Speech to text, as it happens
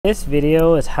This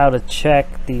video is how to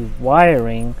check the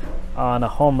wiring on a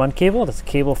home run cable. That's a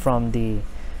cable from the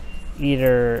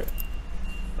either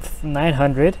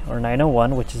 900 or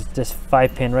 901, which is this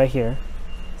 5-pin right here.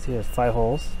 See, there's 5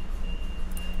 holes.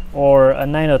 Or a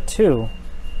 902,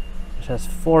 which has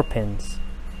 4 pins.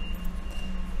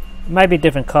 It might be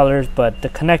different colors, but the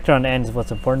connector on the end is what's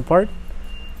the important part.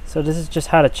 So this is just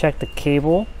how to check the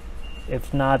cable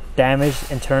if not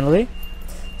damaged internally.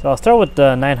 So I'll start with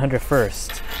the 900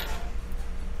 first.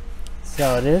 See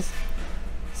how it is.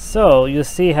 So you'll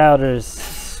see how there's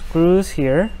screws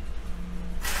here.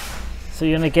 So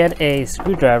you're gonna get a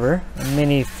screwdriver, a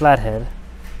mini flathead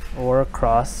or a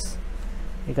cross.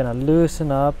 You're gonna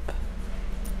loosen up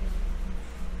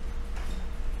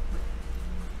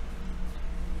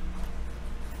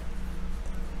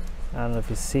I don't know if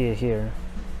you see it here.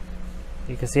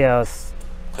 You can see how it's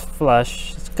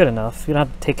flush. It's good enough. You don't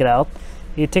have to take it out.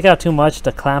 If you take it out too much,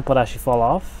 the clamp will actually fall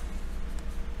off.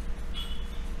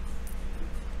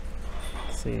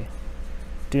 Let's see.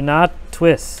 Do not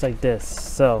twist like this.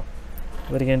 So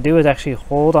what you're going to do is actually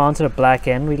hold on to the black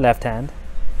end with left hand.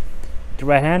 The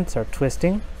right hand, start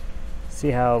twisting.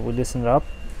 See how we loosen it up.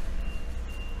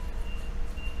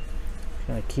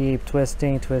 Going to keep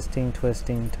twisting, twisting,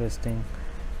 twisting, twisting.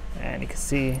 And you can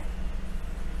see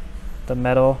the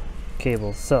metal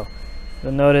cable. So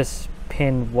you'll notice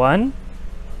pin 1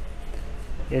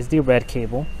 is the red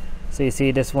cable. So you see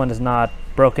this one is not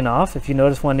broken off. If you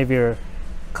notice one of your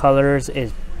colors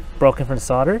is broken from the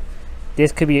solder,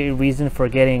 this could be a reason for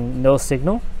getting no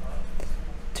signal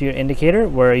to your indicator,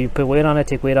 where you put weight on it,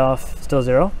 take weight off, still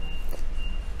 0.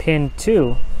 Pin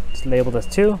 2, it's labeled as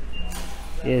 2,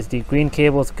 is the green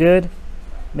cable. It's good.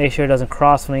 Make sure it doesn't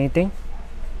cross from anything.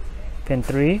 Pin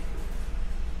 3,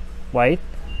 white.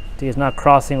 So it's not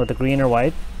crossing with the green or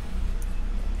white.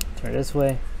 Turn it this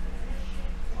way.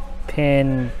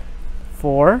 Pin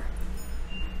 4,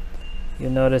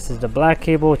 you'll notice is the black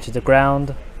cable, which is the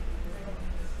ground.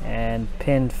 And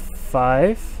pin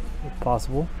 5, if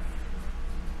possible,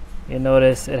 you'll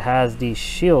notice it has the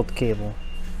shield cable.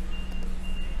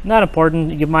 Not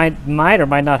important. You might or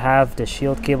might not have the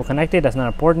shield cable connected. That's not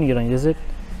important. You don't use it.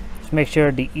 Just make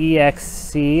sure the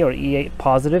EXC or E8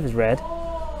 positive is red.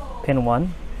 Pin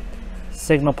 1.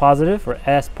 Signal positive or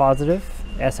S positive,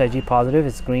 SIG positive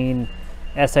is green,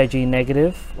 SIG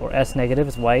negative or S negative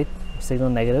is white, signal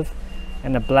negative,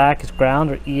 and the black is ground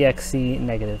or EXC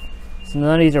negative. So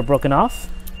none of these are broken off.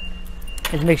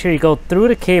 Just make sure you go through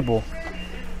the cable,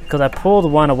 because I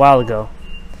pulled one a while ago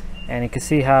and you can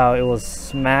see how it was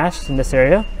smashed in this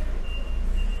area.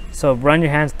 So run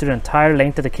your hands through the entire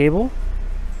length of the cable,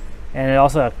 and it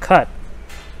also a cut.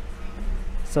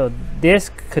 So this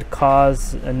could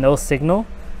cause a no signal,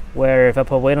 where if I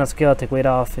put weight on the scale, take weight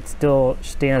off, it's still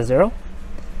staying at 0.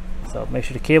 So make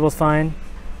sure the cable's fine.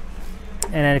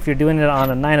 And then if you're doing it on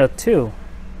a 902,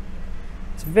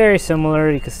 it's very similar.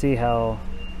 You can see how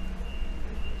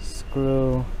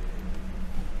screw,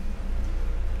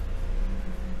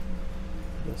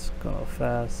 just go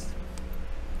fast.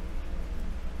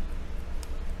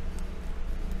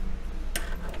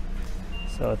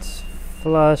 So it's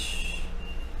flush.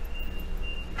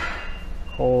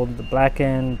 Hold the black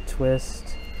end,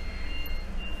 twist.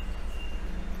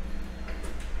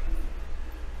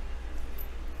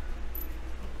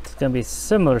 It's going to be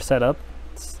similar setup.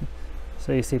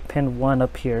 So you see pin 1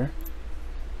 up here.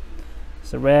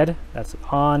 So red, that's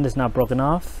on, is not broken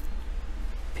off.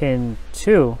 Pin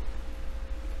 2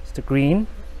 is the green,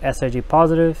 SIG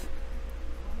positive.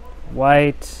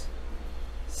 White,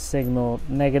 signal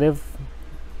negative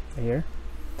right here.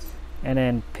 And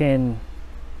then pin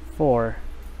 4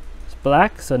 is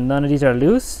black, so none of these are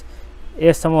loose.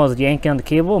 If someone was yanking on the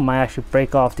cable, it might actually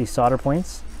break off these solder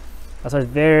points. That's why it's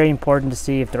very important to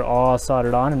see if they're all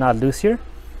soldered on and not loose here.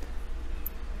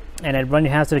 And then run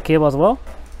your hands to the cable as well,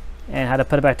 and how to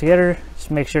put it back together.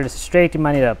 Just make sure it's straight. You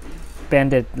might need to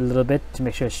bend it a little bit to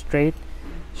make sure it's straight.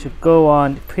 Should go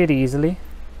on pretty easily.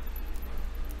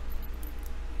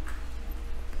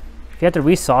 If you have to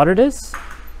resolder this,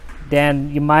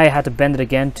 then you might have to bend it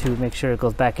again to make sure it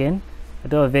goes back in. I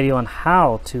do have a video on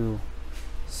how to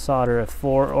solder a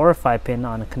 4 or a 5 pin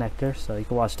on a connector, so you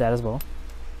can watch that as well.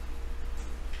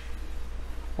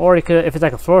 Or you could, if it's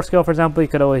like a floor scale, for example, you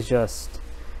could always just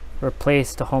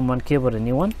replace the home run cable with a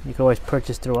new one. You can always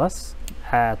purchase through us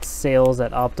at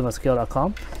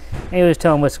sales@optimascale.com, and you just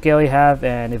tell them what scale you have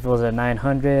and if it was a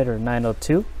 900 or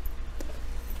 902.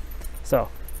 So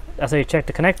that's how you check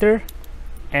the connector.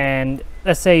 And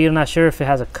let's say you're not sure if it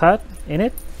has a cut in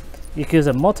it, you can use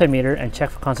a multimeter and check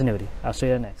for continuity. I'll show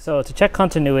you that next. So to check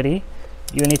continuity,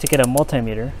 you need to get a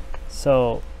multimeter.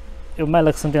 So it might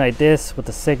look something like this with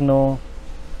the signal.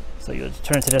 So you'll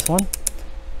turn to this one.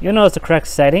 You'll notice the correct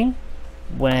setting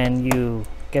when you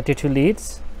get your two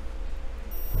leads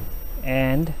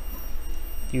and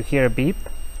you hear a beep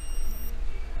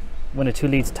when the two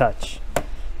leads touch.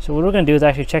 So what we're going to do is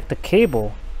actually check the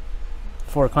cable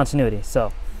for continuity.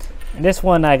 So in this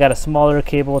one I got a smaller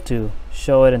cable to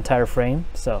show it entire frame.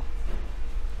 So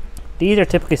these are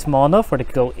typically small enough for it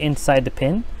to go inside the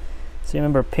pin. So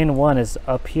remember, pin 1 is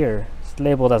up here. It's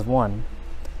labeled as 1.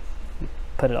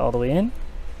 Put it all the way in.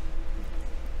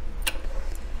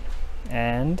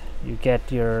 And you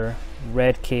get your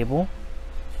red cable.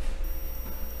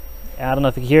 I don't know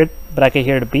if you can hear it, but I can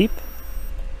hear the beep.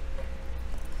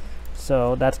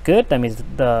 So that's good. That means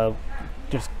the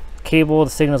cable,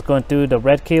 the signal is going through the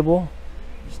red cable.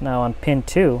 It's now on pin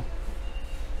 2.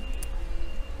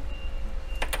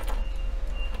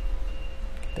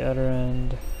 The other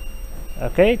end.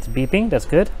 Okay, it's beeping. That's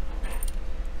good.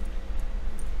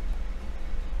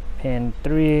 Pin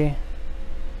 3.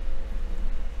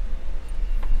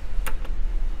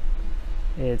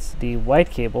 It's the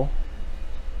white cable.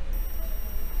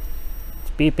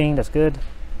 It's beeping. That's good.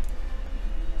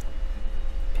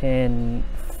 Pin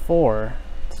 4.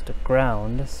 It's the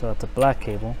ground, so it's a black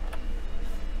cable.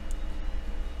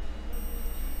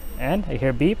 And I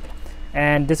hear beep.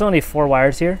 And there's only 4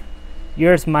 wires here.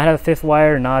 Yours might have a 5th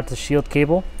wire, not the shield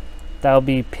cable. That'll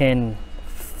be pin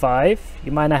 5.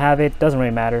 You might not have it, doesn't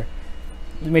really matter.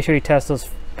 Just make sure you test those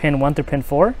pin 1 through pin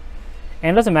 4.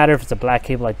 And it doesn't matter if it's a black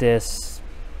cable like this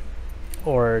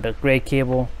or the gray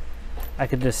cable. I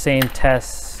could do the same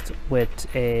test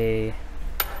with a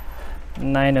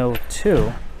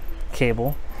 902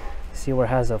 cable. See where it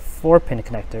has a 4-pin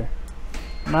connector.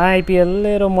 Might be a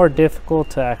little more difficult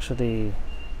to actually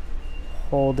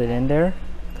hold it in there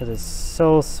because it's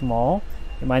so small.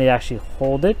 You might need to actually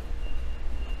hold it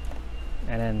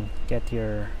and then get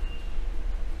your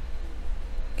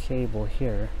cable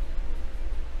here.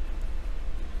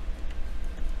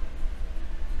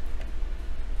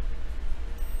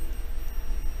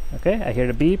 Okay, I hear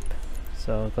the beep,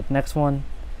 so go to the next one.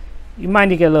 You might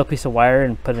need to get a little piece of wire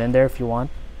and put it in there if you want.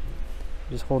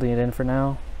 Just holding it in for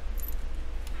now.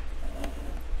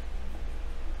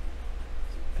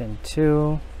 Pin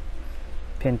 2.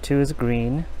 Pin 2 is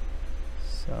green,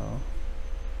 so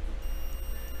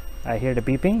I hear the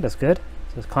beeping. That's good.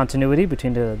 So there's continuity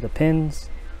between the pins.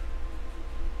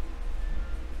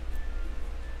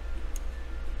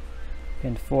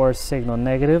 Pin 4 signal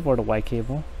negative, or the white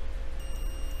cable.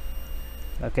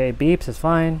 Okay, beeps is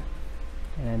fine.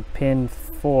 And pin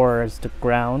 4 is the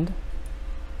ground.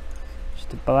 Just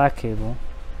the black cable.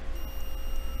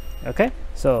 Okay,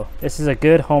 so this is a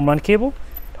good home run cable.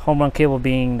 Home run cable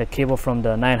being the cable from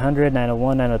the 900,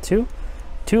 901, 902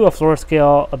 to a floor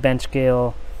scale, a bench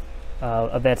scale,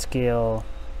 a vet scale,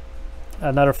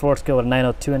 another floor scale with a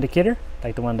 902 indicator,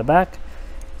 like the one in the back.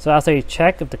 So also you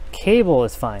check if the cable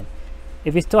is fine.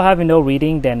 If you're still having no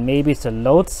reading, then maybe it's a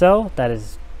load cell that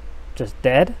is just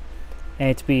dead and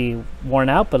it's be worn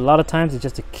out, but a lot of times it's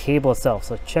just the cable itself.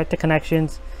 So check the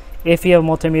connections. If you have a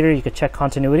multimeter, you could check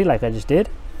continuity like I just did,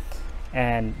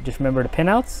 and just remember the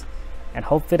pinouts, and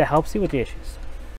hopefully that helps you with the issues.